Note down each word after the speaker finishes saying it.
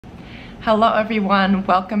Hello everyone,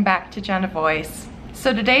 welcome back to Jenna Voice.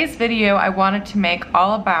 So today's video I wanted to make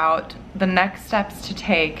all about the next steps to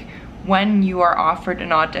take when you are offered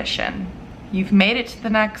an audition. You've made it to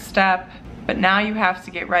the next step, but now you have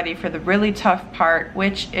to get ready for the really tough part,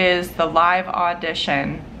 which is the live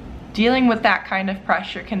audition. Dealing with that kind of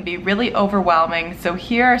pressure can be really overwhelming, so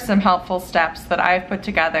here are some helpful steps that I've put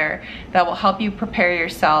together that will help you prepare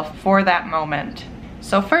yourself for that moment.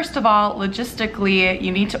 So first of all, logistically,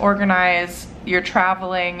 you need to organize your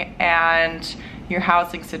traveling and your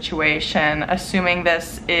housing situation, assuming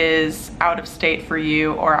this is out of state for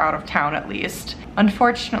you or out of town at least.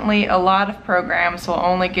 Unfortunately, a lot of programs will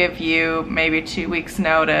only give you maybe 2 weeks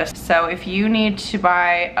notice. So if you need to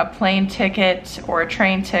buy a plane ticket or a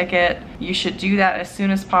train ticket, you should do that as soon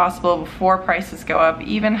as possible before prices go up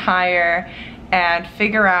even higher, and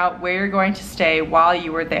figure out where you're going to stay while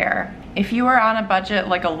you are there. If you are on a budget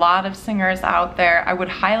like a lot of singers out there, I would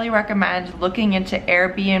highly recommend looking into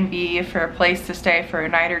Airbnb for a place to stay for a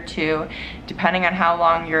night or two, depending on how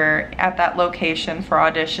long you're at that location for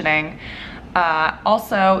auditioning.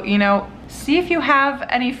 Also, see if you have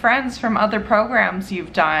any friends from other programs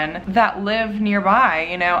you've done that live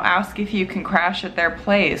nearby. Ask if you can crash at their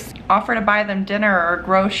place. Offer to buy them dinner or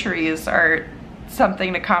groceries or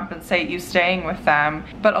something to compensate you staying with them.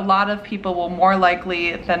 But a lot of people will more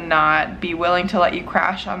likely than not be willing to let you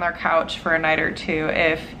crash on their couch for a night or two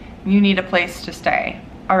if you need a place to stay.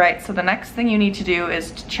 Alright, so the next thing you need to do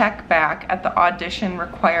is to check back at the audition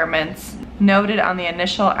requirements noted on the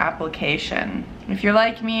initial application. If you're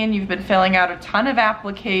like me and you've been filling out a ton of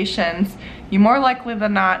applications, you more likely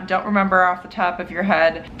than not don't remember off the top of your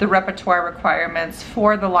head the repertoire requirements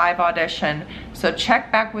for the live audition. So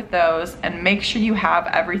check back with those and make sure you have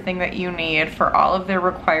everything that you need for all of their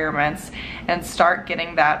requirements and start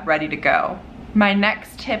getting that ready to go. My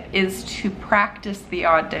next tip is to practice the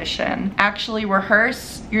audition. Actually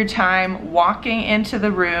rehearse your time walking into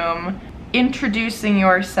the room, introducing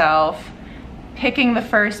yourself, picking the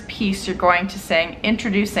first piece you're going to sing,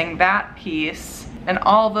 introducing that piece, and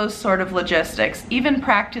all those sort of logistics. Even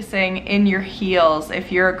practicing in your heels if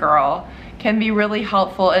you're a girl can be really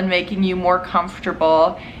helpful in making you more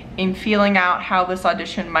comfortable in feeling out how this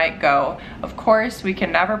audition might go. Of course, we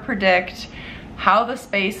can never predict how the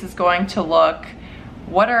space is going to look,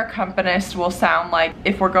 what our accompanist will sound like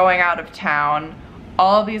if we're going out of town,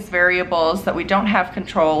 all of these variables that we don't have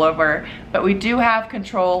control over, but we do have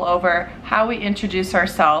control over how we introduce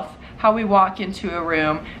ourselves, how we walk into a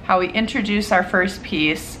room, how we introduce our first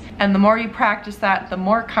piece, and the more you practice that, the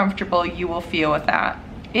more comfortable you will feel with that.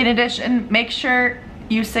 In addition, make sure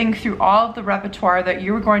you sing through all of the repertoire that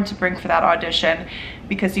you were going to bring for that audition,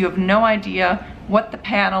 because you have no idea what the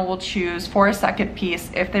panel will choose for a second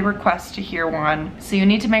piece if they request to hear one. So you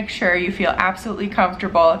need to make sure you feel absolutely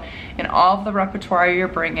comfortable in all of the repertoire you're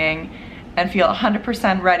bringing and feel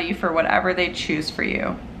 100% ready for whatever they choose for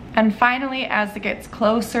you. And finally, as it gets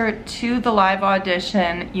closer to the live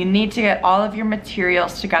audition, you need to get all of your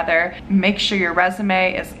materials together. Make sure your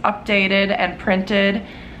resume is updated and printed,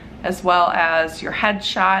 as well as your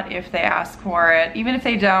headshot if they ask for it. Even if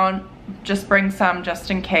they don't, just bring some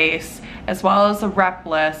just in case, as well as a rep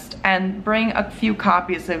list, and bring a few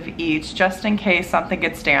copies of each just in case something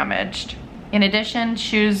gets damaged. In addition,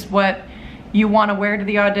 choose what you want to wear to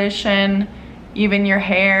the audition, even your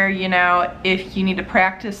hair. If you need to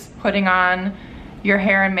practice putting on your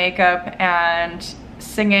hair and makeup and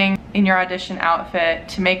singing in your audition outfit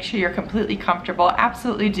to make sure you're completely comfortable,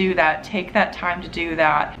 absolutely do that. Take that time to do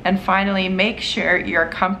that. And finally, make sure your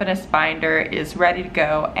accompanist binder is ready to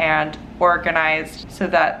go and organized so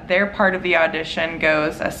that their part of the audition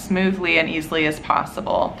goes as smoothly and easily as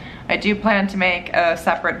possible. I do plan to make a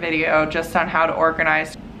separate video just on how to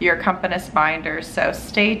organize your accompanist binders, so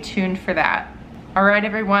stay tuned for that. Alright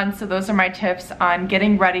everyone, so those are my tips on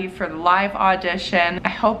getting ready for the live audition. I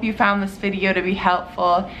hope you found this video to be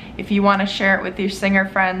helpful. If you want to share it with your singer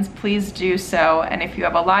friends, please do so. And if you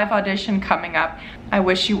have a live audition coming up, I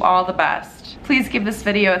wish you all the best. Please give this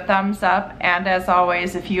video a thumbs up, and as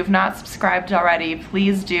always, if you have not subscribed already,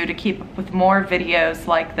 please do to keep up with more videos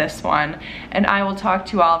like this one. And I will talk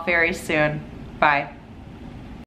to you all very soon. Bye.